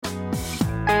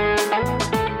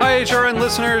HRN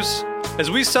listeners.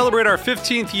 As we celebrate our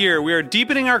 15th year, we are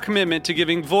deepening our commitment to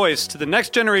giving voice to the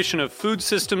next generation of food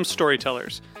systems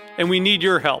storytellers, and we need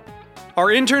your help. Our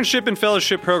internship and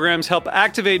fellowship programs help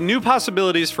activate new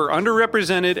possibilities for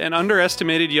underrepresented and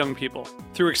underestimated young people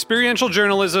through experiential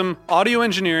journalism, audio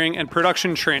engineering, and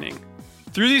production training.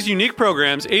 Through these unique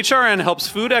programs, HRN helps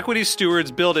food equity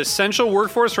stewards build essential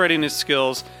workforce readiness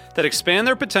skills that expand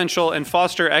their potential and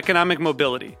foster economic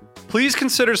mobility. Please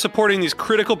consider supporting these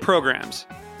critical programs.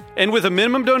 And with a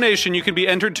minimum donation, you can be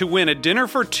entered to win a dinner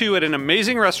for two at an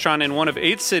amazing restaurant in one of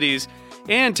 8 cities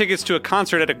and tickets to a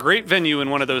concert at a great venue in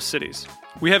one of those cities.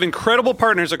 We have incredible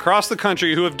partners across the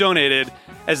country who have donated,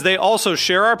 as they also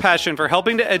share our passion for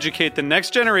helping to educate the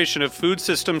next generation of food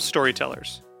systems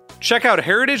storytellers. Check out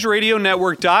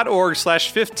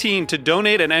heritageradionetwork.org/15 to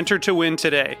donate and enter to win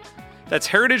today. That's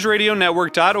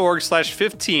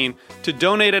heritageradionetwork.org/15 to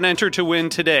donate and enter to win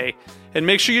today. And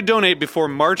make sure you donate before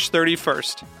March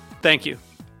 31st. Thank you.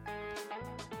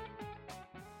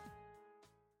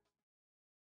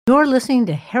 You're listening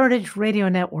to Heritage Radio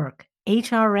Network.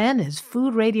 HRN is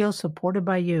food radio supported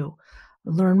by you.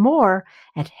 Learn more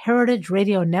at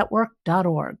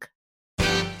heritageradionetwork.org.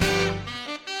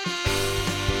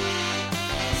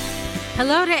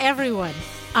 Hello to everyone.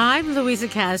 I'm Louisa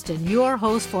Kasdan, your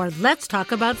host for Let's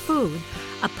Talk About Food,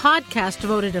 a podcast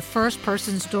devoted to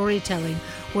first-person storytelling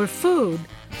where food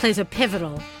plays a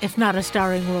pivotal, if not a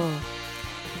starring role.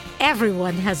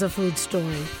 Everyone has a food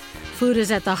story. Food is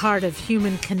at the heart of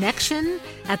human connection,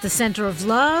 at the center of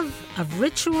love, of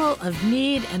ritual, of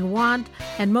need and want,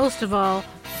 and most of all,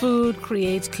 food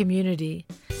creates community.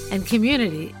 And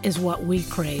community is what we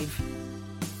crave.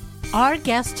 Our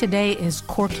guest today is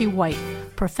Corky White,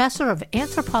 professor of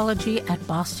anthropology at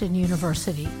Boston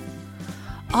University.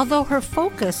 Although her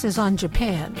focus is on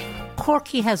Japan,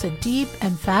 Corky has a deep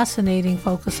and fascinating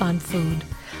focus on food,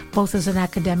 both as an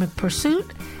academic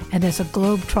pursuit and as a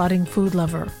globe-trotting food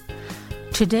lover.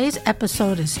 Today's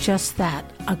episode is just that,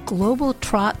 a global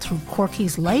trot through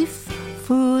Corky's life,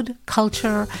 food,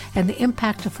 culture, and the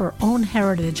impact of her own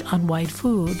heritage on white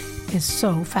food is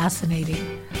so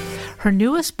fascinating. Her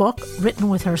newest book, written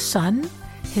with her son,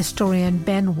 historian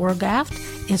Ben Wergaft,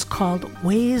 is called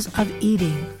Ways of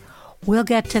Eating. We'll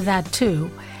get to that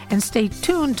too, and stay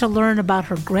tuned to learn about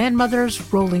her grandmother's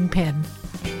rolling pin.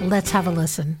 Let's have a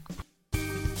listen.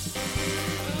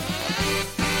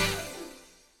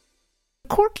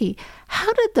 Corky,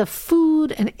 how did the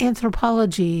food and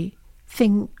anthropology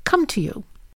thing come to you?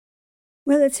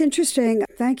 Well, it's interesting.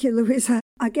 Thank you, Louisa.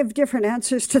 I give different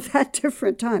answers to that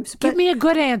different times. Give me a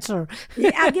good answer.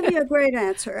 Yeah, I'll give you a great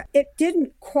answer. It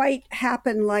didn't quite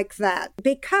happen like that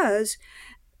because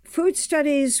food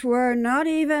studies were not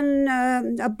even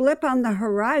a blip on the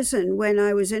horizon when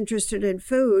I was interested in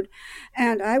food.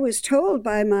 And I was told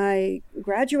by my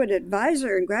graduate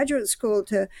advisor in graduate school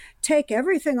to take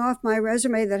everything off my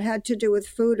resume that had to do with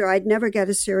food or I'd never get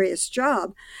a serious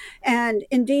job. And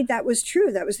indeed, that was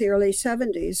true. That was the early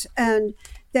 70s. And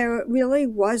there really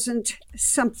wasn't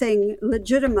something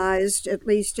legitimized, at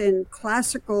least in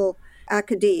classical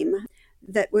academe,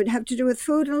 that would have to do with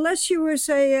food, unless you were,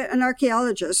 say, an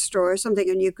archaeologist or something,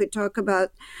 and you could talk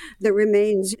about the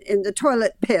remains in the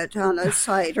toilet pit on a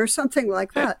site or something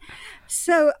like that.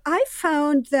 So I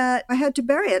found that I had to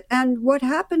bury it. And what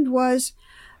happened was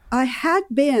I had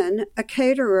been a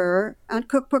caterer and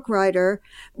cookbook writer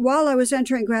while I was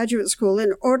entering graduate school.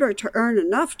 In order to earn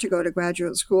enough to go to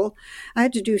graduate school, I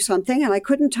had to do something, and I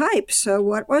couldn't type. So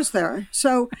what was there?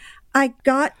 So I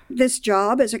got this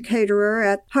job as a caterer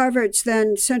at Harvard's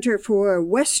then Center for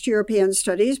West European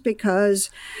Studies because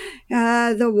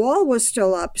the wall was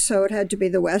still up, so it had to be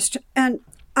the West. And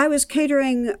I was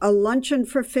catering a luncheon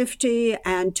for 50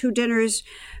 and 2 dinners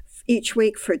each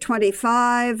week for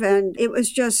 25, and it was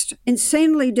just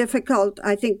insanely difficult.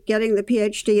 I think getting the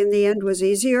PhD in the end was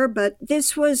easier, but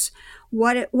this was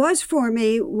what it was for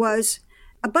me, was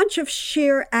a bunch of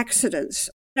sheer accidents.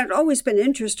 I'd always been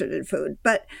interested in food,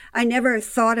 but I never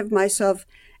thought of myself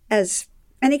as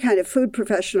any kind of food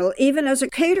professional. Even as a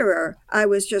caterer, I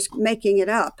was just making it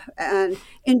up. And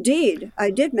indeed,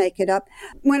 I did make it up.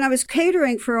 When I was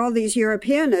catering for all these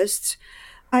Europeanists,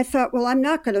 I thought, well, I'm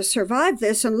not going to survive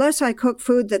this unless I cook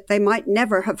food that they might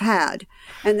never have had.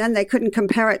 And then they couldn't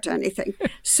compare it to anything.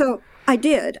 So I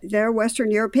did. They're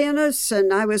Western Europeanists,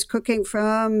 and I was cooking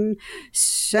from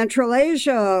Central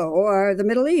Asia or the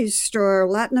Middle East or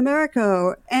Latin America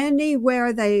or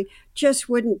anywhere they just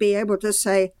wouldn't be able to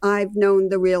say, I've known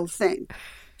the real thing.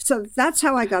 So that's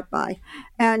how I got by.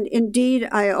 And indeed,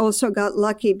 I also got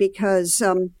lucky because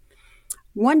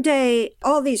One day,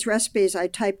 all these recipes, I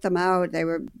typed them out. They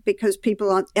were because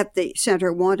people at the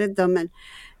center wanted them. And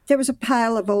there was a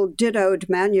pile of old dittoed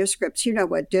manuscripts. You know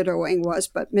what dittoing was,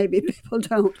 but maybe people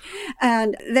don't.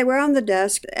 And they were on the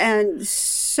desk. And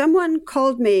someone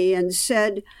called me and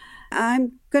said,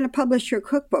 I'm going to publish your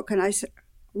cookbook. And I said,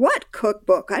 what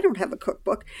cookbook? I don't have a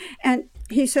cookbook. And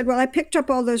he said, well, I picked up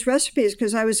all those recipes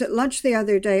because I was at lunch the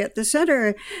other day at the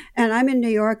center, and I'm in New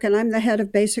York, and I'm the head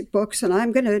of basic books, and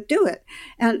I'm going to do it.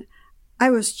 And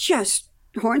I was just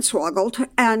hornswoggled,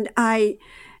 and I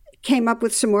came up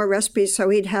with some more recipes so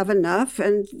he'd have enough,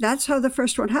 and that's how the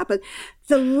first one happened.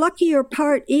 The luckier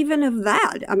part even of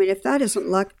that, I mean, if that isn't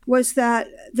luck, was that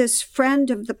this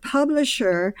friend of the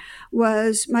publisher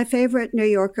was my favorite New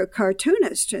Yorker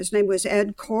cartoonist. His name was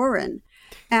Ed Koren,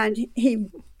 and he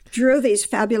drew these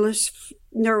fabulous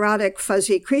neurotic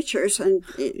fuzzy creatures, and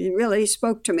it really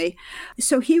spoke to me.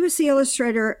 So he was the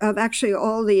illustrator of actually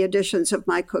all the editions of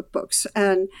my cookbooks.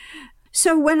 And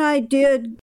so when I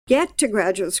did get to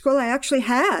graduate school, I actually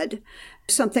had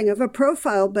something of a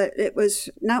profile, but it was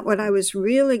not what I was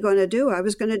really going to do. I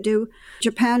was going to do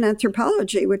Japan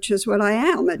anthropology, which is what I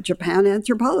am, a Japan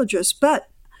anthropologist. But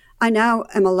I now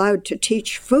am allowed to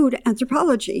teach food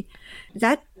anthropology.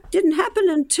 That didn't happen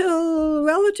until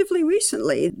relatively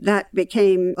recently. That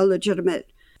became a legitimate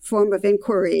form of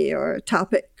inquiry or a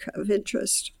topic of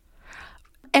interest.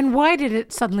 And why did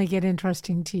it suddenly get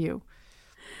interesting to you?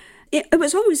 It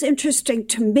was always interesting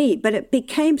to me, but it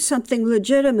became something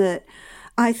legitimate,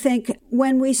 I think,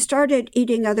 when we started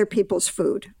eating other people's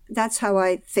food. That's how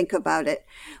I think about it.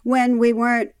 When we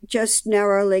weren't just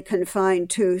narrowly confined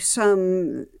to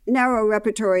some narrow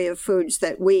repertory of foods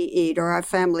that we eat or our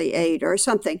family ate or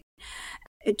something.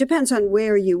 It depends on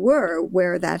where you were,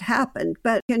 where that happened.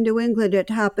 But in New England,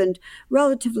 it happened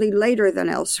relatively later than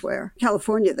elsewhere.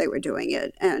 California, they were doing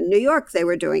it. And New York, they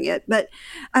were doing it. But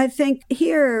I think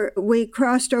here we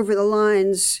crossed over the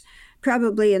lines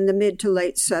probably in the mid to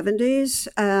late 70s.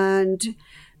 And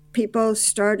people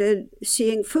started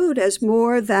seeing food as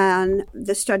more than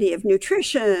the study of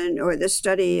nutrition or the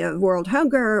study of world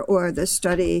hunger or the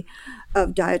study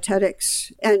of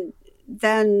dietetics. And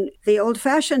then the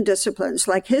old-fashioned disciplines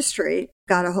like history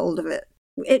got a hold of it.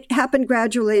 It happened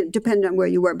gradually, depending on where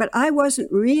you were. But I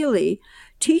wasn't really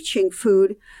teaching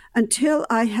food until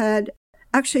I had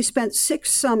actually spent 6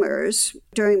 summers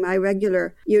during my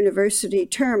regular university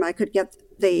term. I could get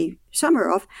the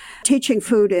summer off teaching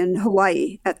food in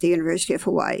Hawaii at the University of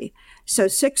Hawaii. So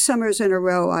 6 summers in a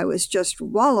row, I was just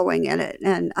wallowing in it.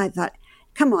 And I thought,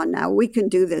 come on now, we can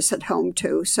do this at home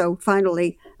too. So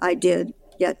finally, I did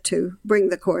get to bring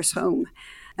the course home.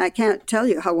 I can't tell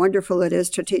you how wonderful it is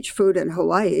to teach food in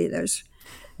Hawaii. There's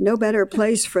no better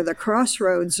place for the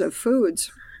crossroads of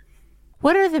foods.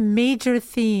 What are the major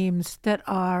themes that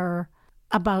are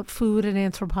about food and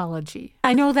anthropology?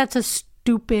 I know that's a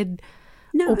stupid,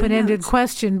 open-ended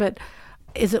question, but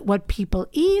is it what people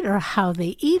eat or how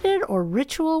they eat it or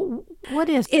ritual? What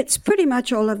is it? It's pretty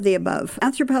much all of the above.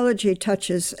 Anthropology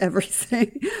touches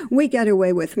everything. We get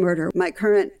away with murder. My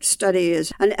current study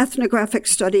is an ethnographic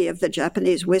study of the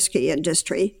Japanese whiskey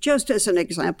industry, just as an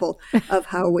example of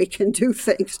how we can do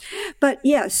things. But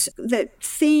yes, the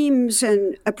themes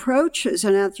and approaches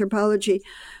in anthropology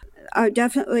are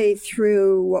definitely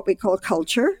through what we call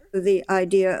culture, the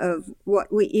idea of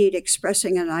what we eat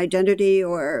expressing an identity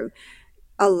or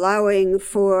allowing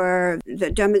for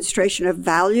the demonstration of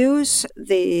values,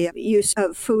 the use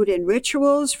of food in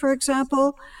rituals, for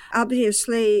example.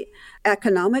 Obviously,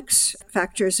 economics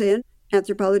factors in,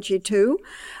 anthropology too,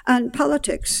 and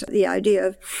politics, the idea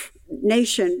of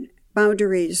nation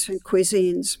boundaries and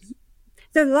cuisines.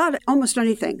 There's a lot, almost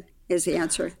anything is the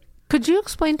answer. Could you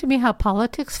explain to me how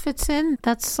politics fits in?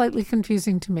 That's slightly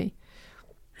confusing to me.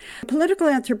 Political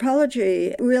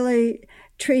anthropology really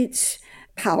treats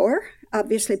power,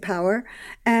 obviously power,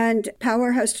 and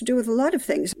power has to do with a lot of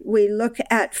things. We look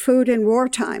at food in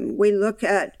wartime. We look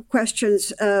at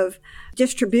questions of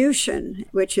distribution,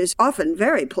 which is often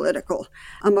very political.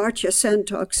 Amartya Sen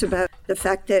talks about the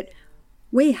fact that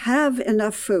we have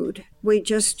enough food. We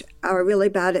just are really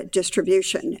bad at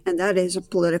distribution, and that is a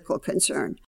political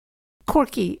concern.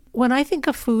 Corky, when I think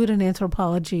of food and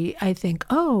anthropology, I think,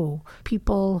 oh,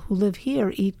 people who live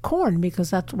here eat corn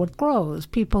because that's what grows.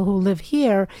 People who live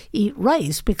here eat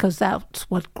rice because that's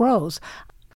what grows.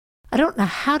 I don't know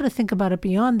how to think about it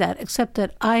beyond that, except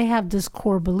that I have this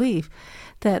core belief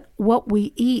that what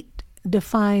we eat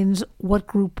defines what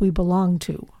group we belong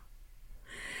to.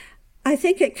 I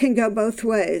think it can go both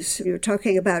ways. You're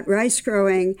talking about rice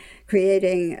growing,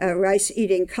 creating a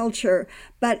rice-eating culture,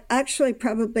 but actually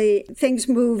probably things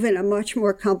move in a much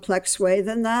more complex way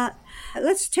than that.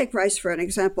 Let's take rice for an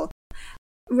example.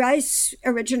 Rice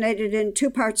originated in two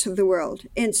parts of the world,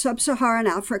 in sub-Saharan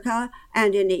Africa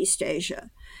and in East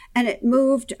Asia. And it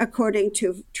moved according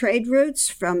to trade routes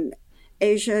from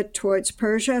Asia towards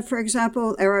Persia, for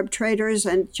example, Arab traders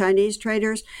and Chinese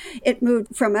traders. It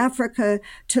moved from Africa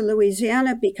to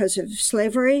Louisiana because of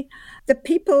slavery. The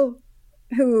people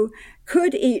who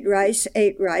could eat rice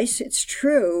ate rice, it's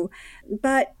true,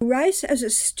 but rice as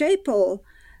a staple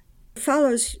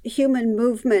follows human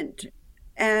movement,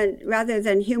 and rather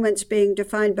than humans being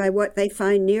defined by what they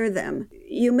find near them.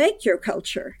 You make your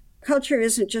culture. Culture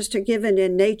isn't just a given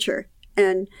in nature,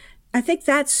 and I think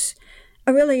that's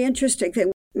a really interesting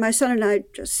thing. My son and I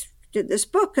just did this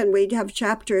book, and we'd have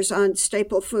chapters on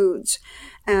staple foods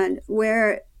and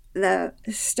where the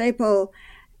staple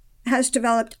has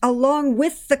developed along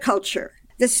with the culture.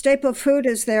 The staple food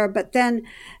is there, but then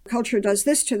culture does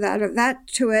this to that or that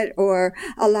to it, or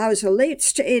allows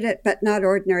elites to eat it, but not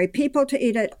ordinary people to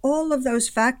eat it. All of those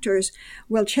factors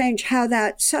will change how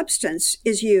that substance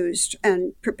is used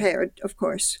and prepared, of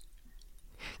course.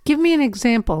 Give me an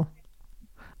example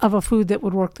of a food that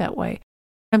would work that way.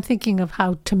 I'm thinking of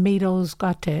how tomatoes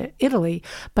got to Italy,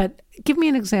 but give me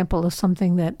an example of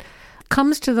something that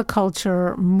comes to the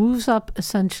culture, moves up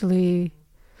essentially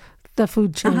the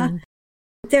food chain.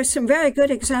 There's some very good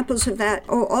examples of that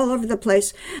all over the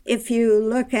place. If you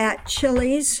look at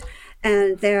chilies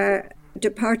and their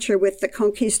departure with the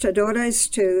conquistadores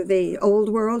to the old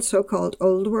world, so-called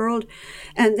old world,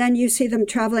 and then you see them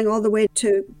traveling all the way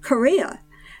to Korea,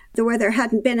 where there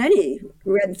hadn't been any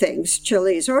red things,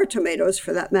 chilies or tomatoes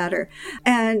for that matter,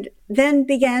 and then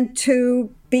began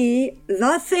to be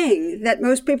the thing that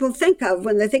most people think of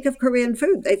when they think of Korean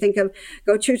food. They think of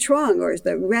gochujang or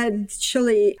the red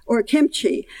chili or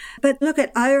kimchi. But look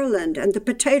at Ireland and the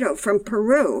potato from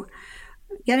Peru,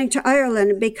 getting to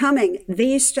Ireland and becoming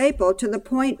the staple to the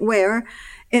point where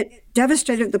it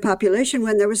devastated the population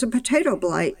when there was a potato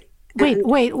blight.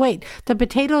 Wait. The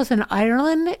potatoes in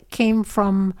Ireland came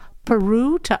from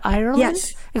Peru to Ireland?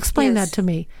 Yes. Explain that to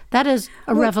me. That is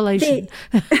a revelation.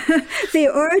 The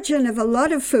origin of a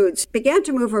lot of foods began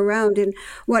to move around in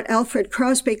what Alfred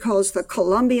Crosby calls the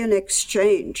Columbian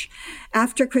Exchange.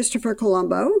 After Christopher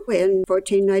Colombo in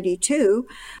 1492,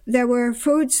 there were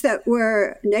foods that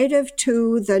were native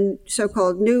to the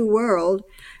so-called New World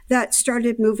that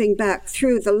started moving back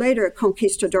through the later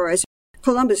conquistadores.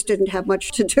 Columbus didn't have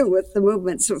much to do with the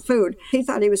movements of food. He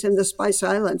thought he was in the Spice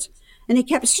Islands. And he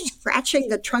kept scratching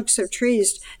the trunks of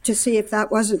trees to see if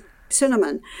that wasn't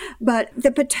cinnamon. But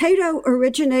the potato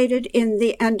originated in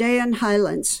the Andean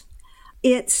highlands.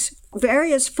 Its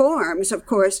various forms, of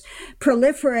course,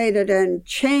 proliferated and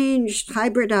changed,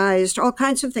 hybridized, all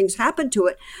kinds of things happened to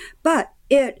it. But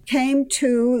it came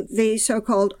to the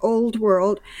so-called Old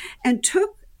World and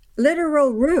took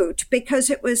literal root because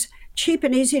it was cheap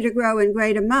and easy to grow in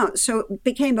great amounts. So it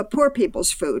became a poor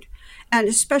people's food. And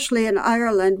especially in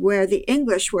Ireland, where the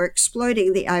English were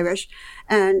exploiting the Irish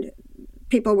and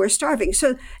people were starving.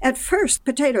 So at first,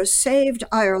 potatoes saved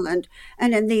Ireland,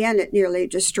 and in the end, it nearly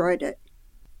destroyed it.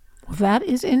 Well, that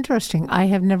is interesting. I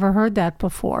have never heard that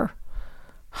before.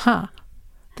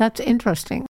 That's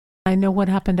interesting. I know what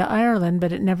happened to Ireland,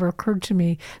 but it never occurred to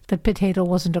me that potato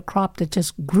wasn't a crop that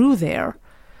just grew there.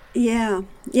 Yeah.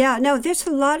 No, there's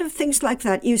a lot of things like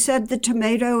that. You said the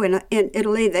tomato in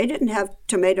Italy, they didn't have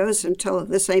tomatoes until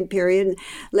the same period,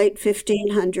 late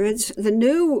 1500s. The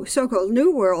new, so-called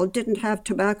New World didn't have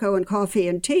tobacco and coffee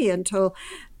and tea until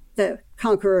the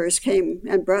conquerors came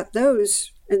and brought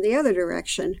those in the other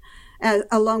direction,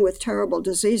 along with terrible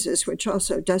diseases, which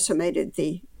also decimated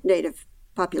the native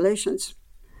populations.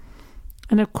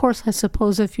 And of course, I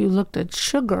suppose if you looked at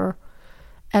sugar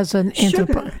as an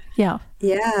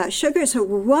Yeah, sugar is a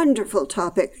wonderful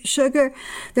topic. Sugar,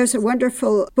 there's a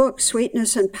wonderful book,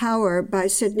 Sweetness and Power, by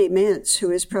Sidney Mintz,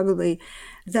 who is probably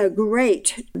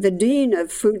the dean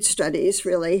of food studies,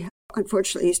 really.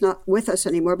 Unfortunately, he's not with us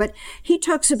anymore, but he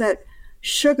talks about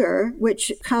sugar,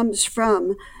 which comes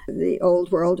from the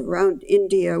old world around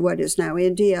India, what is now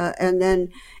India, and then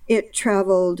it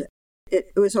traveled.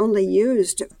 It was only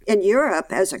used in Europe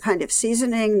as a kind of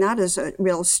seasoning, not as a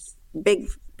real big.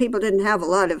 People didn't have a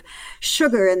lot of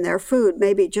sugar in their food,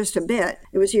 maybe just a bit.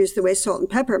 It was used the way salt and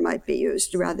pepper might be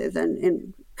used rather than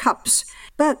in cups.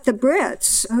 But the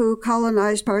Brits, who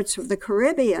colonized parts of the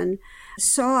Caribbean,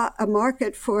 saw a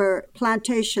market for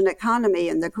plantation economy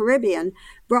in the Caribbean,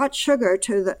 brought sugar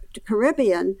to the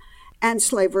Caribbean, and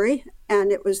slavery.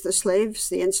 And it was the slaves,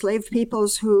 the enslaved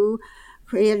peoples, who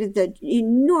created the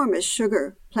enormous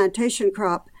sugar plantation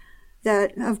crop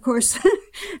that, of course,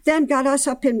 then got us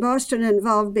up in Boston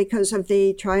involved because of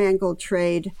the triangle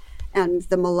trade and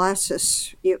the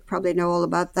molasses. You probably know all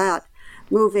about that,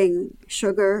 moving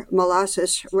sugar,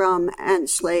 molasses, rum, and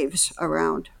slaves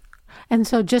around. And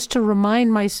so just to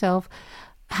remind myself,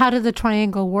 how did the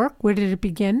triangle work? Where did it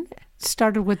begin? It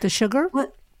started with the sugar?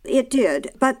 Well, it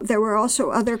did, but there were also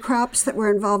other crops that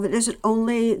were involved. It isn't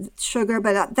only sugar,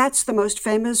 but that's the most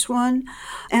famous one.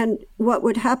 And what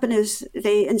would happen is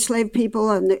the enslaved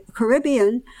people in the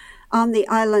Caribbean on the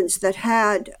islands that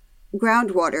had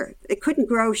groundwater, they couldn't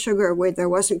grow sugar where there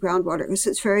wasn't groundwater because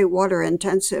it's very water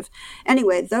intensive.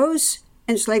 Anyway, those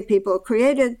enslaved people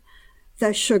created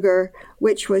the sugar,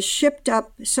 which was shipped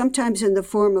up sometimes in the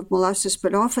form of molasses,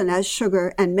 but often as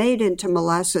sugar and made into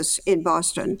molasses in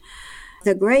Boston.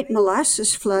 The Great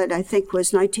Molasses Flood, I think,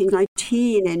 was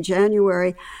 1919 in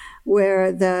January,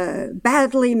 where the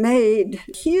badly made,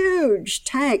 huge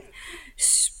tank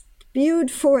spewed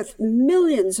forth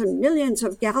millions and millions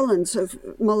of gallons of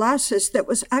molasses that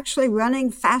was actually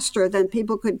running faster than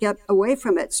people could get away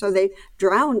from it, so they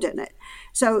drowned in it.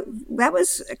 So that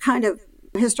was a kind of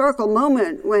historical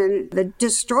moment when the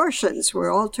distortions were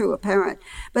all too apparent.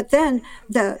 But then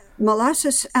the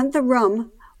molasses and the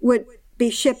rum would be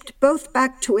shipped both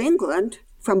back to England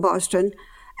from Boston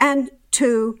and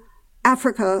to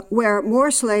Africa, where more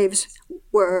slaves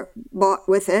were bought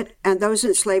with it, and those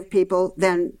enslaved people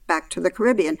then back to the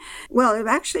Caribbean. Well,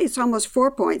 actually, it's almost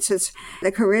 4 points. It's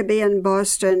the Caribbean,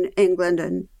 Boston,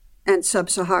 England, and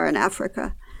sub-Saharan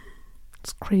Africa.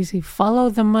 It's crazy. Follow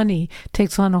the money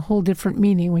takes on a whole different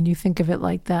meaning when you think of it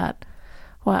like that.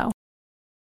 Wow.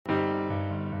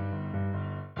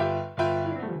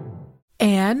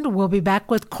 And we'll be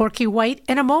back with Corky White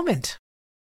in a moment.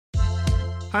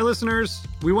 Hi, listeners.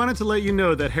 We wanted to let you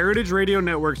know that Heritage Radio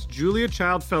Network's Julia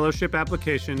Child Fellowship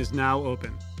application is now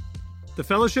open. The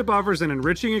fellowship offers an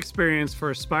enriching experience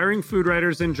for aspiring food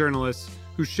writers and journalists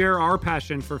who share our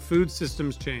passion for food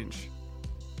systems change.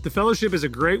 The fellowship is a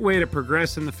great way to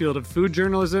progress in the field of food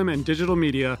journalism and digital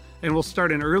media and will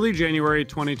start in early January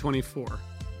 2024.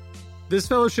 This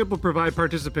fellowship will provide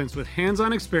participants with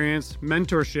hands-on experience,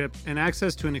 mentorship, and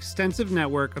access to an extensive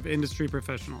network of industry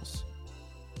professionals.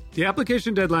 The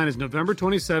application deadline is November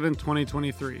 27,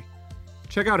 2023.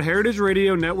 Check out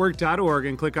heritageradionetwork.org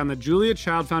and click on the Julia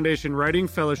Child Foundation Writing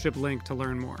Fellowship link to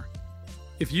learn more.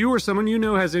 If you or someone you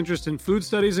know has interest in food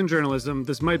studies and journalism,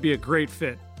 this might be a great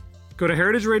fit. Go to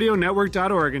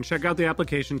heritageradionetwork.org and check out the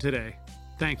application today.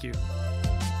 Thank you.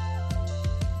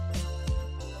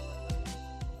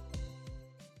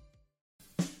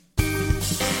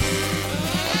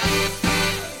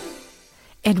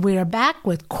 And we are back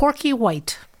with Corky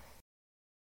White.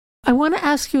 I want to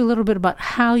ask you a little bit about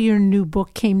how your new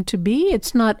book came to be.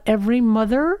 It's not every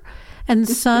mother and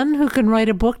son who can write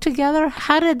a book together.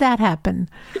 How did that happen?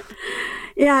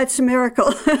 Yeah, it's a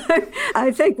miracle.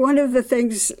 I think one of the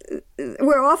things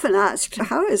we're often asked,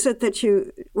 how is it that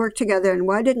you work together and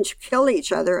why didn't you kill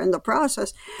each other in the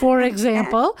process? For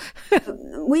example?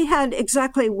 We had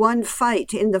exactly one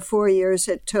fight in the 4 years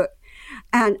it took.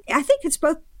 And I think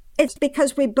it's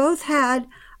because we both had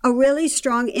a really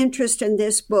strong interest in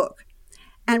this book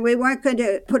and we weren't going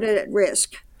to put it at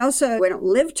risk. Also, we don't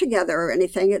live together or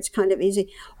anything. It's kind of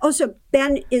easy. Also,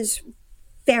 Ben is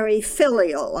very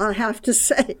filial, I have to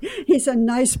say. He's a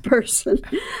nice person.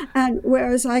 And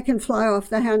whereas I can fly off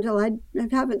the handle, I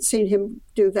haven't seen him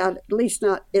do that, at least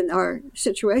not in our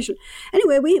situation.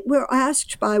 Anyway, we were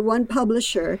asked by one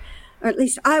publisher, or at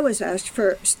least I was asked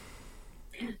first,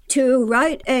 to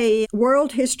write a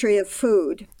world history of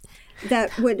food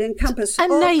that would encompass a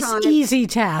all nice, time. Easy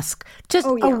task. Just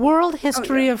a world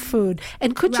history of food.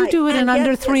 And could you do it in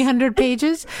under 300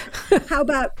 pages? How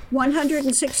about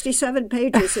 167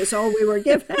 pages is all we were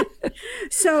given.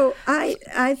 So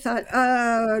I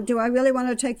thought, do I really want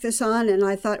to take this on? And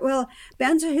I thought, well,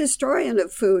 Ben's a historian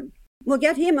of food. We'll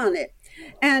get him on it.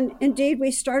 And indeed, we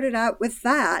started out with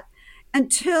that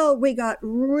until we got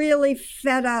really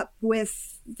fed up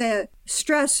with the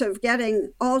stress of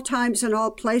getting all times and all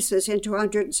places into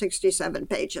 167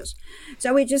 pages.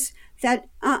 So we just said,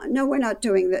 no, we're not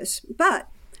doing this. But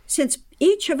since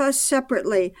each of us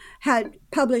separately had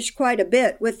published quite a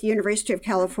bit with the University of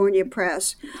California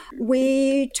Press,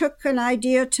 we took an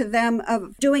idea to them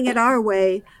of doing it our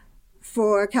way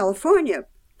for California.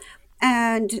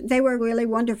 And they were really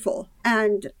wonderful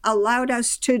and allowed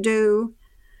us to do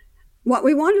what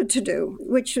we wanted to do,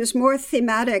 which was more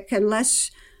thematic and less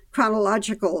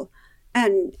chronological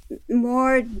and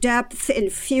more depth in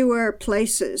fewer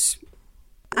places.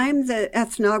 I'm the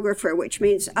ethnographer, which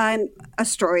means I'm a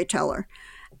storyteller.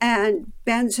 And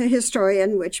Ben's a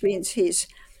historian, which means he's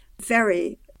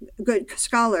very good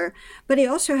scholar, but he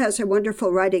also has a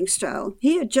wonderful writing style.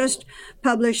 He had just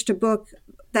published a book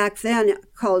back then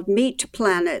called Meat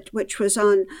Planet, which was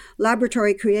on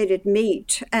laboratory-created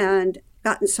meat, and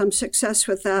gotten some success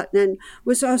with that, and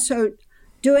was also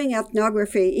doing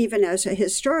ethnography, even as a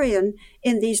historian,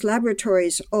 in these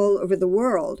laboratories all over the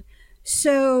world.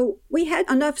 So we had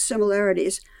enough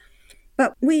similarities,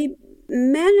 but we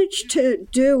managed to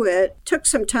do it. Took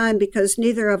some time because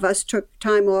neither of us took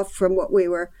time off from what we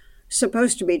were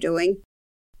supposed to be doing.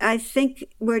 I think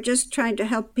we're just trying to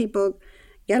help people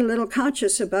get a little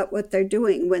conscious about what they're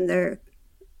doing when they're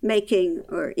making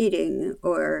or eating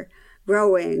or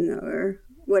growing or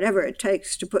whatever it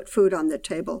takes to put food on the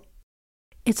table.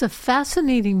 It's a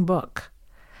fascinating book,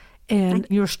 and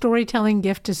your storytelling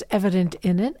gift is evident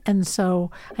in it. And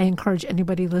so I encourage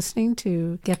anybody listening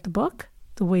to get the book,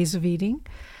 The Ways of Eating.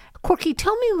 Corky,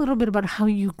 tell me a little bit about how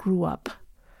you grew up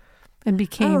and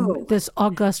became this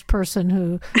august person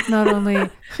who not only...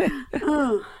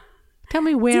 Tell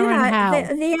me where and how.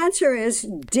 The answer is,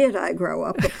 did I grow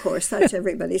up? Of course, that's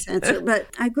everybody's answer. But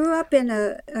I grew up in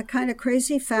a kind of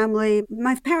crazy family.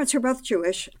 My parents are both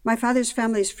Jewish. My father's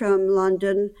family's from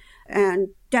London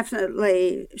and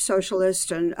definitely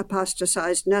socialist and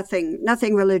apostatized,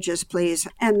 nothing religious, please.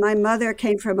 And my mother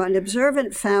came from an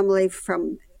observant family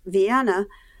from Vienna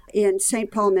in St.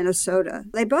 Paul, Minnesota.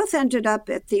 They both ended up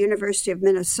at the University of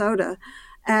Minnesota,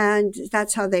 and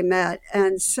that's how they met.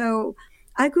 And so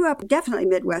I grew up definitely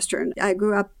Midwestern. I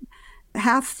grew up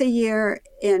half the year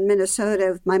in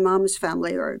Minnesota with my mom's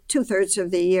family, or 2/3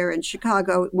 of the year in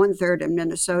Chicago, 1/3 in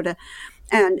Minnesota,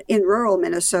 and in rural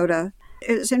Minnesota.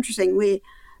 It was interesting. We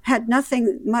had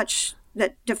nothing much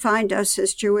that defined us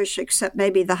as Jewish except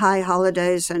maybe the high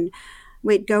holidays, and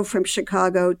we'd go from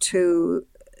Chicago to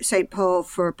St. Paul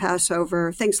for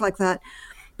Passover, things like that.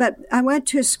 But I went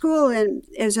to school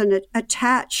as an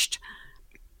attached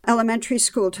elementary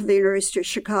school to the University of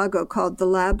Chicago called the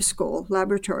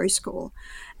Laboratory School.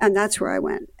 And that's where I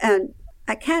went. And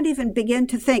I can't even begin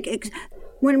to think.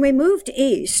 When we moved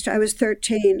east, I was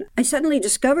 13, I suddenly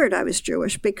discovered I was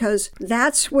Jewish because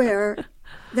that's where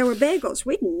there were bagels.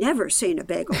 We'd never seen a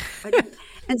bagel.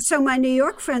 And so my New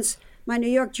York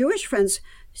Jewish friends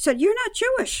said, "You're not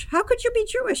Jewish. How could you be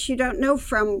Jewish? You don't know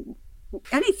from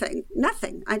anything,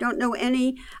 nothing. I don't know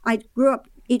any." I grew up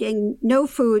eating no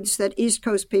foods that East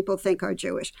Coast people think are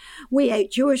Jewish. We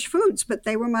ate Jewish foods, but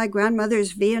they were my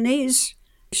grandmother's Viennese.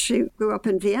 She grew up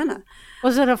in Vienna.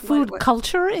 Was it a food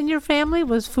culture in your family?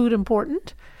 Was food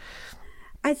important?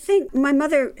 I think my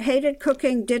mother hated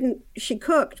cooking. She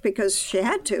cooked because she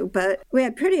had to, but we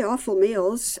had pretty awful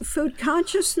meals. Food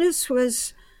consciousness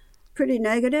was pretty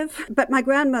negative. But my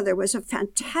grandmother was a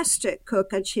fantastic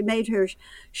cook, and she made her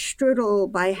strudel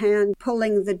by hand,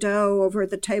 pulling the dough over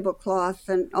the tablecloth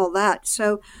and all that.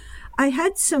 So I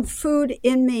had some food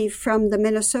in me from the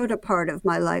Minnesota part of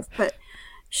my life, but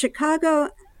Chicago,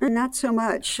 not so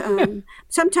much.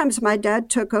 Sometimes my dad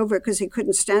took over because he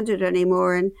couldn't stand it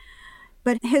anymore,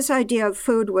 but his idea of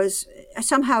food was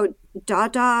somehow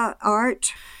Dada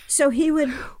art. So he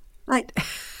would, like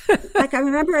I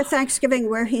remember a Thanksgiving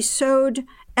where he sewed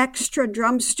extra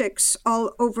drumsticks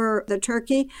all over the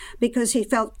turkey because he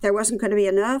felt there wasn't going to be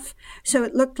enough. So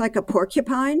it looked like a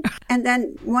porcupine. And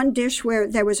then one dish where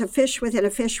there was a fish within a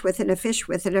fish within a fish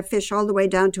within a fish all the way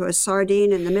down to a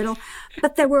sardine in the middle.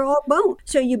 But they were all bone.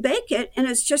 So you bake it and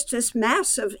it's just this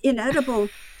mass of inedible.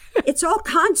 It's all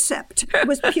concept. It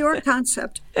was pure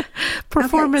concept.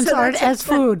 Performance art as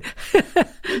food.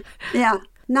 Yeah.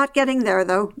 Not getting there,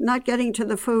 though. Not getting to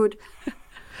the food.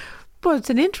 Well, it's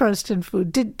an interest in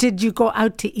food. Did you go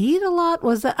out to eat a lot?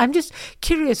 I'm just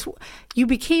curious. You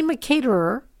became a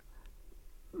caterer,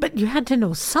 but you had to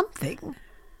know something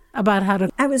about how to...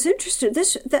 I was interested.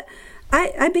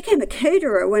 I became a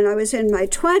caterer when I was in my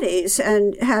 20s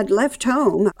and had left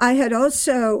home.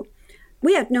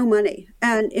 We had no money.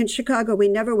 And in Chicago, we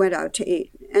never went out to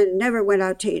eat, and never went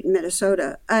out to eat in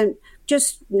Minnesota, and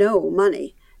just no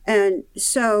money. And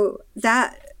so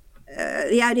the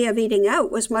idea of eating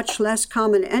out was much less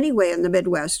common anyway in the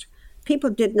Midwest.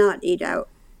 People did not eat out.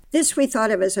 This we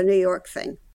thought of as a New York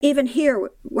thing. Even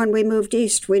here, when we moved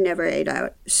east, we never ate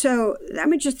out. So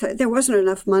there wasn't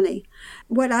enough money.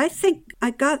 What I think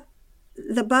I got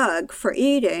the bug for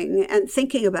eating and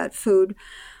thinking about food,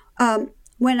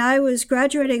 when I was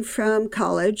graduating from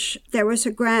college, there was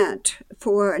a grant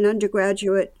for an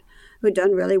undergraduate who'd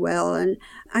done really well. And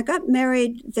I got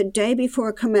married the day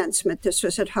before commencement. This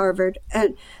was at Harvard.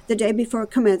 And the day before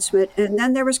commencement, and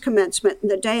then there was commencement. And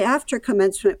the day after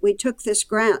commencement, we took this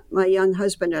grant, my young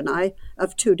husband and I,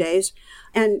 of 2 days,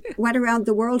 and went around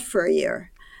the world for a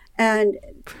year. And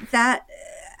that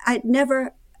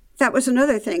was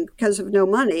another thing, because of no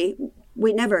money,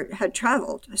 we never had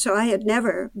traveled. So I had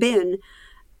never been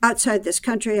outside this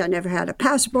country. I never had a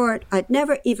passport. I'd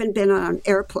never even been on an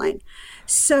airplane.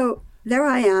 So there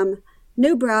I am,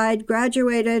 new bride,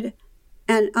 graduated,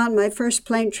 and on my first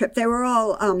plane trip, they were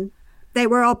all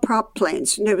prop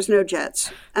planes. There was no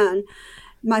jets. And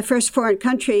my first foreign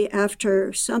country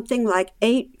after something like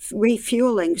 8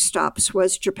 refueling stops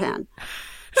was Japan.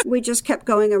 We just kept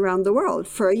going around the world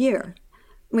for a year.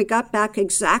 We got back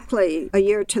exactly a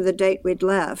year to the date we'd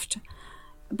left.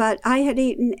 But I had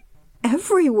eaten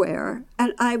everywhere.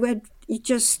 And I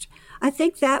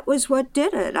think that was what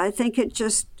did it. I think it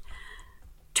just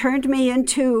turned me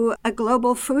into a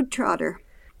global food trotter.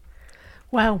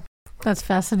 Wow, that's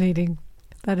fascinating.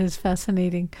 That is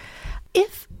fascinating.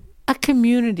 If a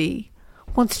community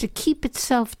wants to keep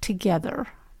itself together,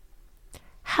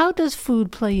 how does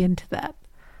food play into that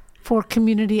for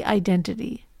community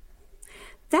identity?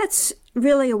 That's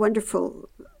really a wonderful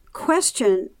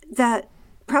question that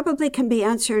probably can be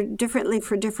answered differently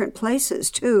for different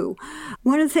places, too.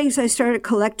 One of the things I started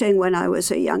collecting when I was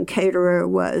a young caterer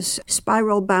was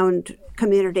spiral-bound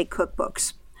community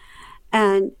cookbooks.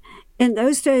 And in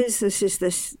those days, this is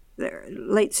the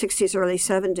late 60s, early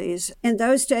 70s. In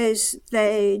those days,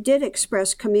 they did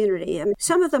express community. And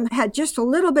some of them had just a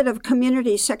little bit of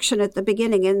community section at the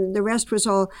beginning, and the rest was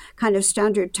all kind of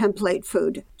standard template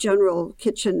food, general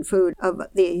kitchen food of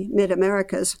the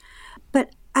mid-Americas.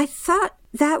 But I thought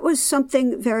that was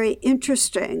something very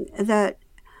interesting, that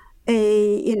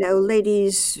a,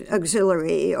 ladies'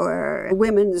 auxiliary or a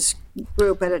women's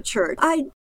group at a church.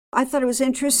 I thought it was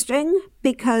interesting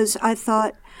because I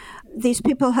thought these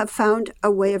people have found a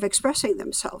way of expressing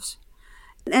themselves.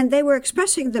 And they were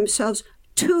expressing themselves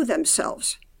to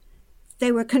themselves.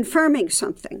 They were confirming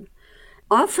something.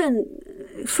 Often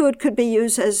food could be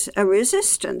used as a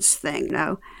resistance thing.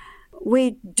 Now,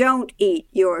 we don't eat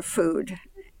your food.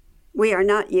 We are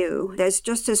not you. There's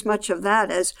just as much of that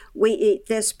as we eat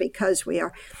this because we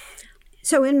are.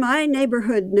 So in my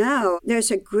neighborhood now, there's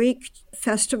a Greek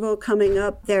festival coming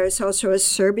up. There's also a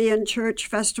Serbian church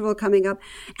festival coming up.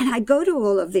 And I go to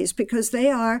all of these because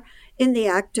they are in the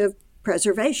act of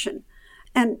preservation.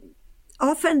 And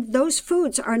often those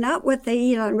foods are not what they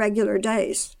eat on regular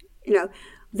days.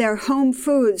 Their home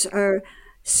foods are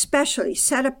specially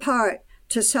set apart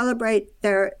to celebrate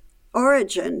their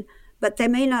origin, but they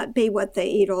may not be what they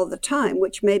eat all the time,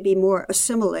 which may be more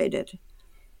assimilated.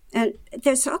 And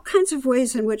there's all kinds of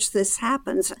ways in which this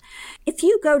happens. If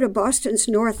you go to Boston's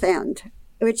North End,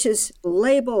 which is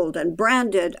labeled and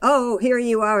branded, oh, here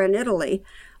you are in Italy,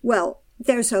 well,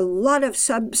 there's a lot of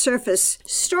subsurface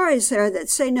stories there that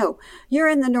say, no, you're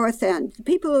in the North End. The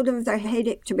people who live there hate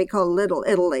it to be called Little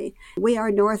Italy. We are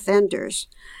North Enders.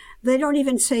 They don't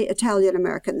even say Italian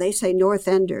American. They say North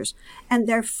Enders. And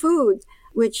their food,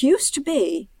 which used to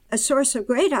be a source of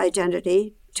great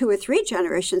identity 2 or 3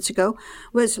 generations ago,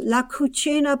 was la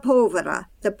cucina povera,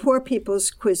 the poor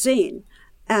people's cuisine.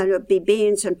 And it would be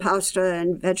beans and pasta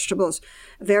and vegetables,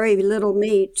 very little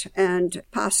meat and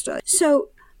pasta.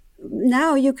 So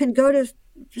now you can go to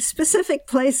specific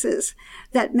places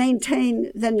that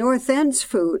maintain the North End's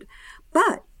food,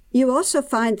 but you also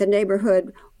find the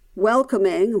neighborhood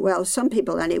welcoming, well, some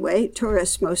people anyway,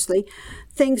 tourists mostly,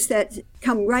 things that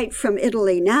come right from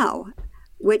Italy now,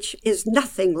 which is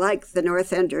nothing like the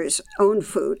North Enders' own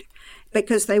food,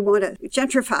 because they want to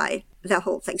gentrify the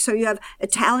whole thing. So you have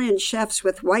Italian chefs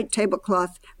with white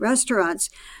tablecloth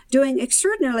restaurants doing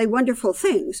extraordinarily wonderful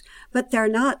things, but they're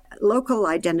not local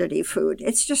identity food.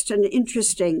 It's just an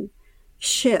interesting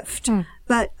shift.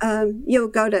 But you'll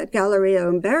go to Galleria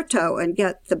Umberto and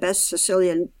get the best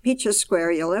Sicilian pizza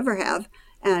square you'll ever have,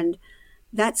 and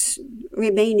that's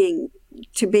remaining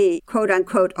to be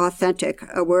quote-unquote authentic,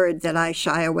 a word that I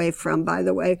shy away from, by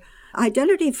the way.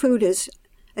 Identity food is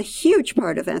a huge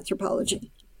part of anthropology.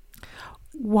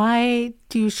 Why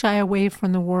do you shy away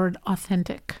from the word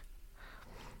authentic?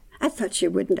 I thought you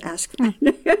wouldn't ask that.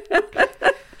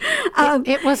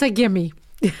 It was a gimme.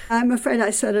 I'm afraid I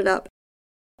set it up.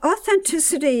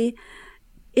 Authenticity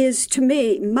is, to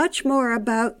me, much more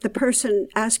about the person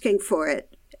asking for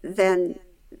it than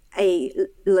a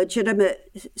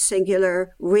legitimate,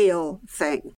 singular, real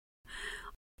thing.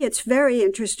 It's very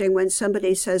interesting when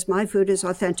somebody says, my food is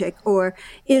authentic, or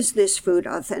is this food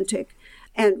authentic?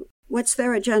 And What's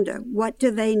their agenda? What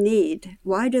do they need?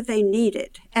 Why do they need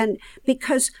it? And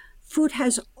because food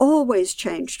has always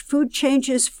changed. Food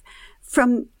changes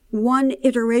from one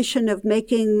iteration of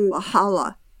making a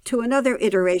challah to another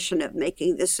iteration of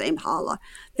making the same challah.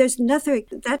 There's nothing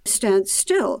that stands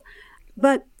still.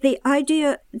 But the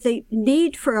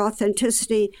need for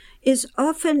authenticity is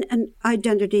often an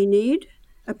identity need,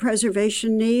 a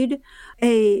preservation need,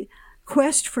 a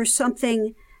quest for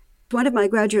something. One of my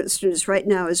graduate students right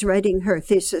now is writing her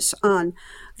thesis on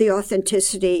the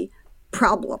authenticity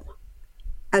problem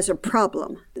as a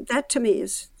problem. That to me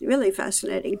is really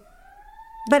fascinating.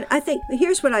 But I think,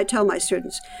 here's what I tell my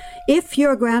students. If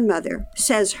your grandmother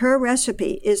says her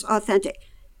recipe is authentic,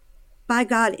 by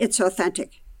God, it's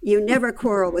authentic. You never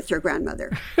quarrel with your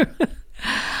grandmother.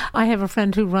 I have a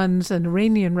friend who runs an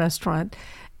Iranian restaurant,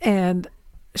 and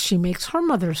she makes her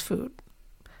mother's food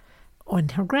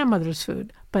and her grandmother's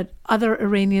food. But other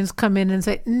Iranians come in and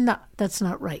say, no, that's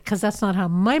not right, because that's not how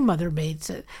my mother made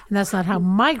it, and that's not how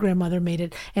my grandmother made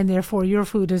it, and therefore your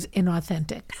food is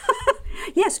inauthentic.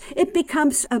 Yes, it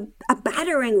becomes a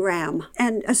battering ram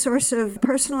and a source of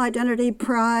personal identity,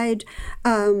 pride,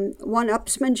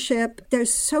 one-upsmanship.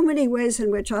 There's so many ways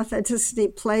in which authenticity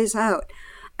plays out.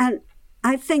 And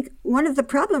I think one of the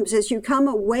problems is you come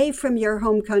away from your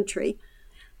home country.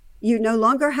 You no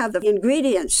longer have the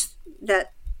ingredients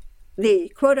that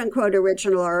the quote-unquote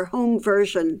original or home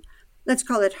version, let's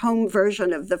call it home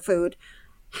version of the food,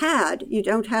 had. You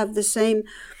don't have the same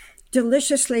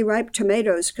deliciously ripe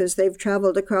tomatoes because they've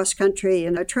traveled across country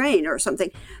in a train or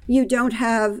something. You don't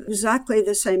have exactly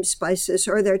the same spices,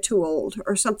 or they're too old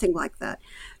or something like that.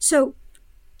 So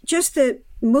just the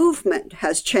movement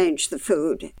has changed the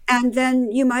food. And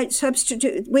then you might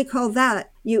substitute, we call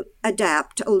that, you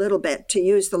adapt a little bit to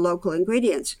use the local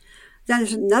ingredients.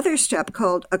 There's another step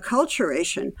called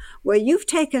acculturation, where you've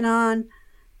taken on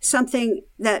something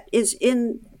that is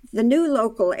in the new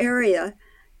local area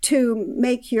to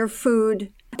make your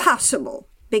food possible,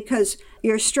 because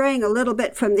you're straying a little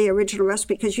bit from the original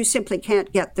recipe because you simply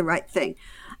can't get the right thing.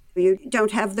 You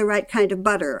don't have the right kind of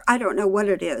butter. I don't know what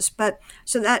it is. But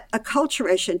so that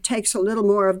acculturation takes a little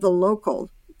more of the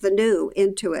local, the new,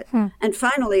 into it. And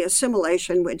finally,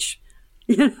 assimilation, which,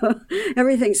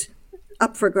 everything's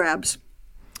up for grabs.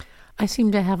 I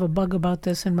seem to have a bug about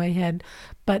this in my head,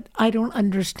 but I don't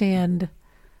understand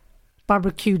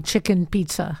barbecued chicken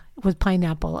pizza with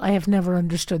pineapple. I have never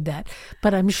understood that.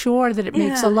 But I'm sure that it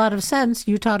makes a lot of sense.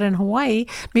 You taught in Hawaii.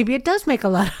 Maybe it does make a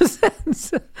lot of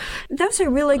sense. Those are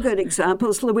really good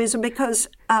examples, Louisa, because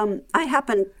I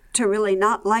happen to really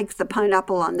not like the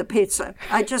pineapple on the pizza.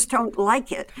 I just don't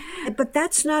like it. But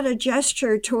that's not a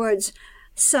gesture towards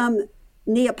some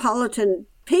Neapolitan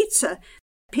pizza.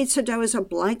 Pizza dough is a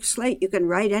blank slate. You can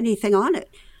write anything on it.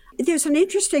 There's an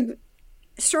interesting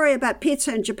story about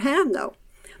pizza in Japan, though,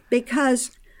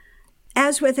 because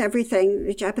as with everything,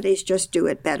 the Japanese just do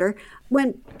it better.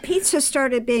 When pizza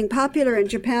started being popular in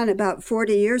Japan about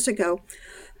 40 years ago,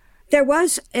 there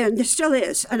was, and there still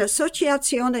is, an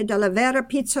Associazione della Vera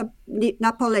Pizza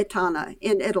Napoletana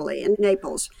in Italy, in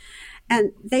Naples.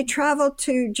 And they travel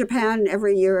to Japan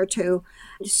every year or two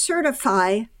to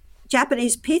certify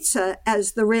Japanese pizza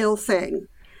as the real thing.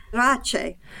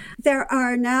 Race. There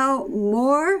are now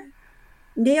more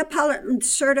Neapolitan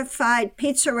certified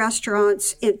pizza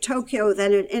restaurants in Tokyo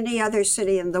than in any other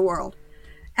city in the world.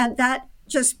 And that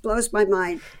just blows my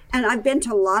mind. And I've been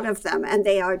to a lot of them, and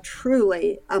they are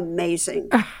truly amazing.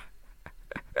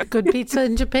 Good pizza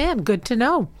in Japan. Good to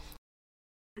know.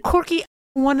 Corky,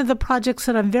 one of the projects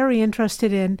that I'm very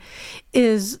interested in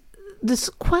is this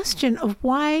question of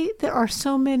why there are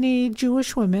so many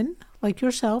Jewish women, like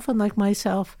yourself and like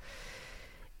myself,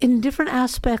 in different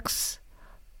aspects,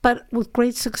 but with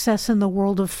great success in the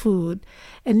world of food.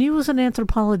 And you as an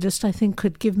anthropologist, I think,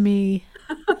 could give me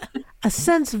a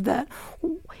sense of that.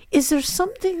 Is there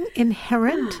something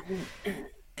inherent?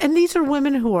 And these are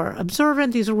women who are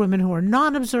observant. These are women who are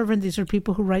non-observant. These are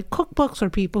people who write cookbooks, or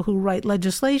people who write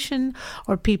legislation,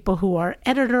 or people who are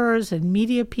editors and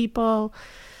media people,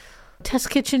 test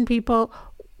kitchen people.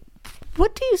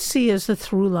 What do you see as the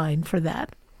through line for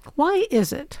that? Why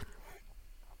is it?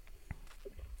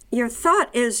 Your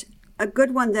thought is a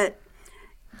good one that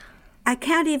I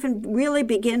can't even really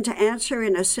begin to answer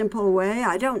in a simple way.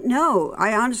 I don't know.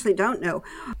 I honestly don't know.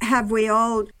 Have we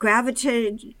all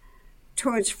gravitated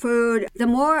towards food? The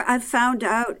more I've found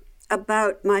out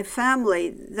about my family,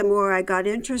 the more I got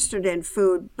interested in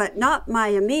food, but not my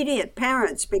immediate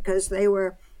parents because they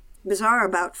were bizarre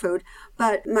about food,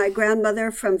 but my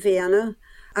grandmother from Vienna.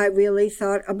 I really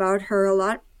thought about her a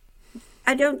lot.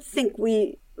 I don't think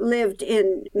we lived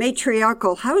in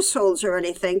matriarchal households or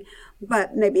anything,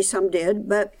 but maybe some did.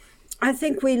 But I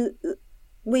think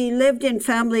we lived in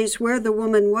families where the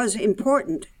woman was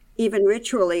important, even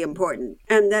ritually important.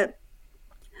 And that,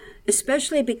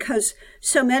 especially because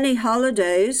so many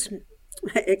holidays,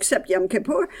 except Yom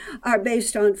Kippur, are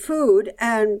based on food,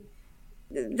 and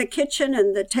the kitchen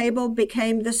and the table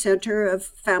became the center of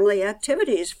family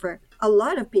activities for a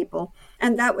lot of people.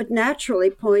 And that would naturally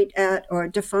point at or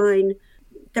define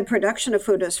the production of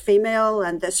food as female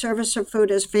and the service of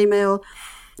food as female.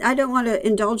 I don't want to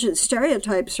indulge in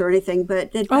stereotypes or anything,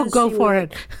 but it does go for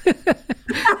it.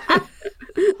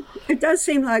 It does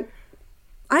seem like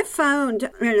I found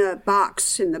in a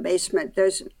box in the basement,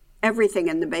 there's everything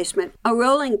in the basement, a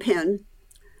rolling pin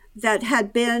that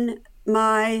had been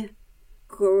my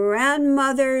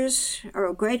grandmother's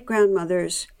or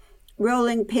great-grandmother's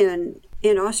rolling pin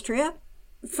in Austria.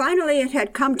 Finally, it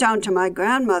had come down to my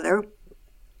grandmother,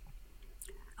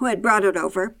 who had brought it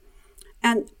over,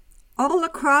 and all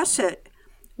across it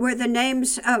were the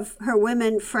names of her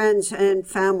women friends and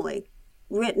family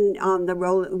written on the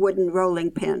wooden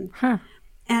rolling pin. Huh.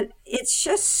 And it's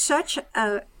just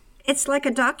it's like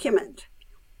a document.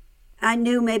 I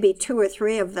knew maybe 2 or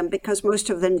 3 of them because most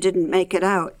of them didn't make it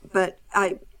out. But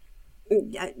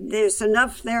there's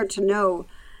enough there to know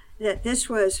that this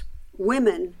was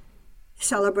women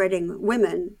celebrating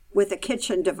women with a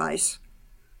kitchen device.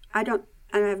 I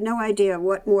have no idea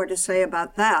what more to say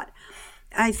about that.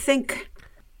 I think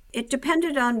it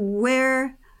depended on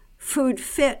where food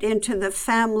fit into the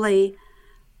family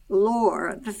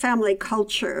lore, the family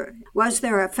culture. Was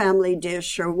there a family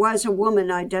dish, or was a woman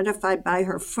identified by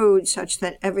her food such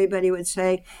that everybody would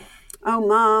say, "Oh,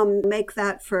 Mom, make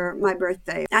that for my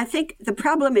birthday"? I think the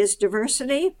problem is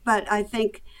diversity, but I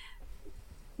think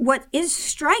what is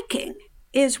striking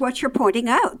is what you're pointing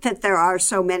out, that there are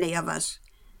so many of us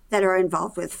that are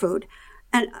involved with food.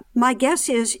 And my guess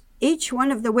is each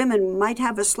one of the women might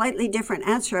have a slightly different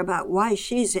answer about why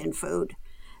she's in food,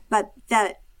 but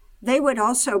that they would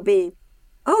also be,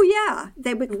 oh yeah,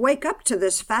 they would wake up to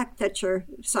this fact that you're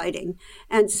citing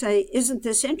and say, isn't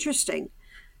this interesting?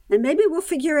 And maybe we'll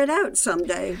figure it out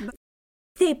someday.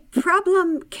 The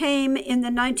problem came in the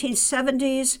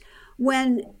 1970s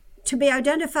when to be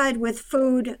identified with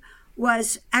food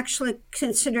was actually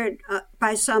considered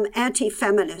by some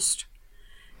anti-feminist.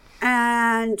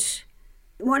 And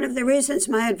one of the reasons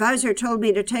my advisor told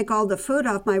me to take all the food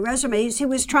off my resume is he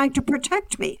was trying to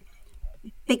protect me,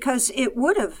 because it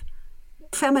would have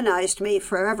feminized me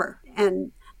forever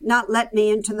and not let me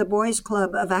into the boys'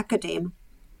 club of academe.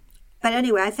 But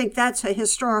anyway, I think that's a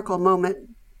historical moment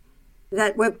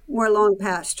that we're long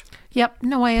past. Yep.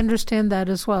 No, I understand that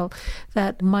as well.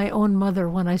 That my own mother,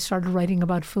 when I started writing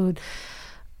about food,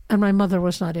 and my mother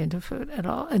was not into food at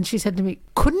all, and she said to me,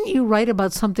 couldn't you write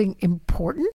about something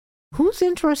important? Who's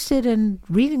interested in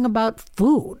reading about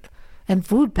food and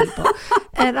food people?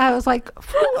 And I was like,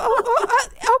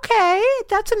 okay,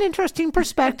 that's an interesting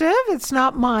perspective. It's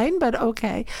not mine, but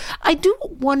okay. I do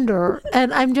wonder,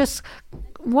 and I'm just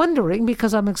wondering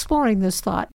because I'm exploring this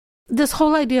thought, this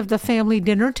whole idea of the family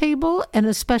dinner table, and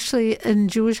especially in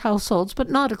Jewish households, but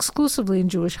not exclusively in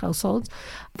Jewish households,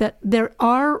 that there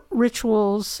are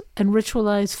rituals and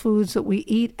ritualized foods that we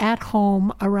eat at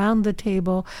home around the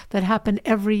table that happen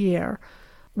every year.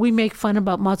 We make fun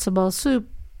about matzo ball soup,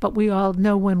 but we all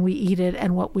know when we eat it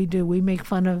and what we do. We make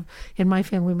fun of, in my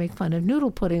family, we make fun of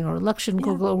noodle pudding or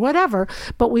Luxembourg or whatever,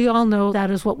 but we all know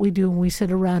that is what we do when we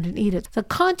sit around and eat it. The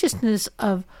consciousness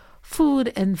of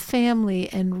food and family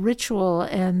and ritual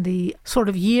and the sort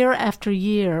of year after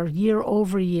year, year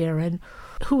over year, and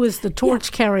who is the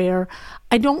torch carrier,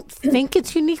 I don't think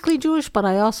it's uniquely Jewish, but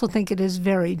I also think it is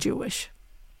very Jewish.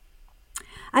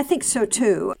 I think so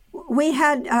too. We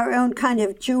had our own kind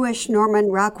of Jewish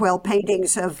Norman Rockwell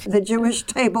paintings of the Jewish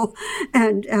table,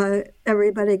 and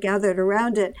everybody gathered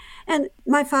around it. And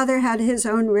my father had his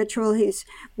own ritual.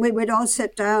 We would all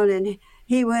sit down, and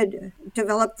he would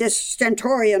develop this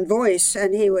stentorian voice,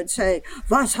 and he would say,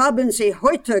 "Was haben Sie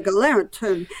heute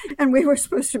gelernt?" And we were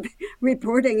supposed to be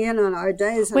reporting in on our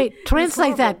days. Wait,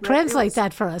 translate that. Translate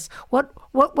that for us.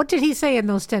 What did he say in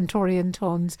those stentorian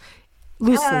tones?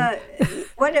 Loosely.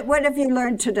 What have you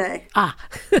learned today?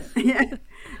 Yeah.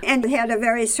 And he had a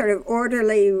very sort of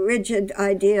orderly, rigid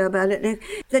idea about it.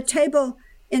 The table,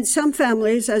 in some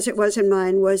families, as it was in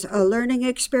mine, was a learning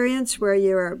experience where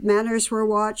your manners were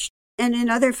watched. And in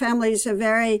other families, a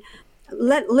very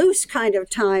let loose kind of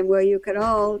time where you could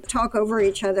all talk over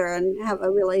each other and have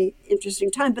a really interesting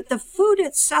time. But the food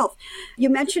itself, you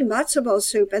mentioned matzo ball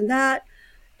soup, and that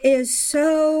is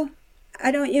so, I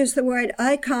don't use the word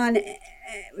icon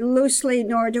loosely,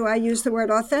 nor do I use the word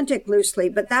authentic loosely,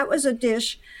 but that was a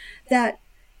dish that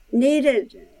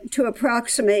needed to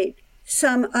approximate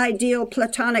some ideal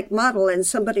Platonic model in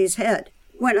somebody's head.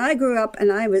 When I grew up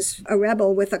and I was a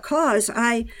rebel with a cause,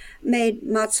 I made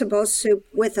matzo ball soup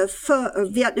with a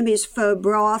Vietnamese pho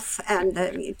broth and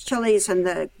the chilies and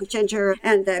the ginger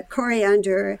and the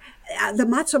coriander. The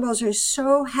matzo balls are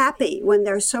so happy when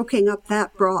they're soaking up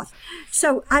that broth.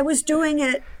 So I was doing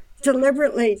it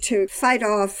deliberately to fight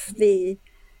off the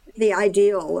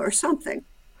ideal or something.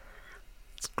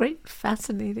 It's great,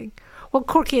 fascinating. Well,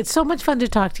 Corky, it's so much fun to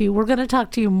talk to you. We're going to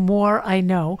talk to you more, I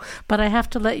know, but I have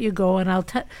to let you go. And I'll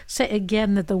say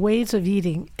again that The Ways of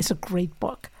Eating is a great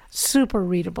book, super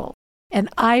readable. And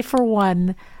I, for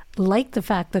one, like the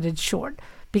fact that it's short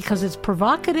because it's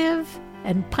provocative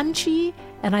and punchy.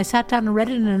 And I sat down and read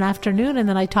it in an afternoon, and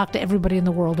then I talked to everybody in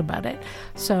the world about it.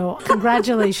 So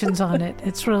congratulations on it.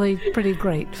 It's really pretty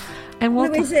great. And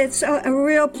Louise, it's a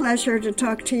real pleasure to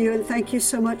talk to you, and thank you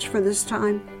so much for this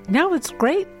time. No, it's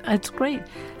great. It's great.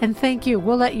 And thank you.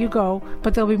 We'll let you go,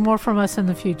 but there'll be more from us in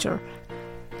the future.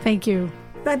 Thank you.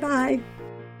 Bye-bye.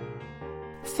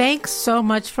 Thanks so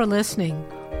much for listening.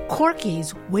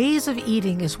 Corky's Ways of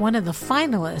Eating is one of the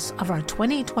finalists of our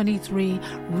 2023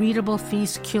 Readable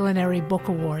Feast Culinary Book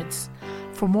Awards.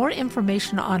 For more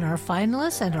information on our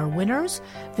finalists and our winners,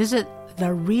 visit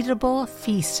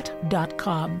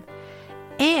thereadablefeast.com.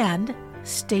 And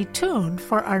stay tuned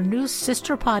for our new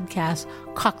sister podcast,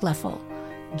 Kochlöffel,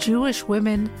 Jewish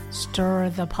Women Stir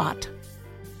the Pot.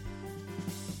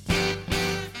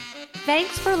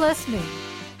 Thanks for listening.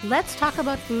 Let's Talk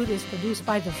About Food is produced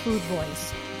by The Food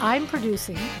Voice. I'm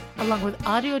producing, along with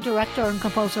audio director and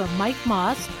composer Mike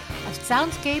Moss of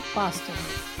Soundscape Boston.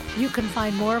 You can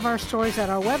find more of our stories at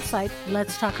our website,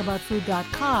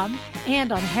 letstalkaboutfood.com,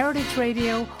 and on Heritage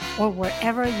Radio or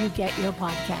wherever you get your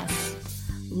podcasts.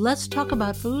 Let's Talk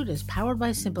About Food is powered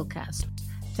by Simplecast.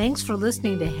 Thanks for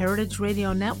listening to Heritage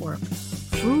Radio Network,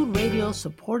 food radio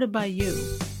supported by you.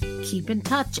 Keep in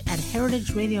touch at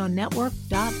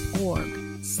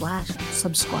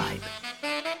heritageradionetwork.org/subscribe.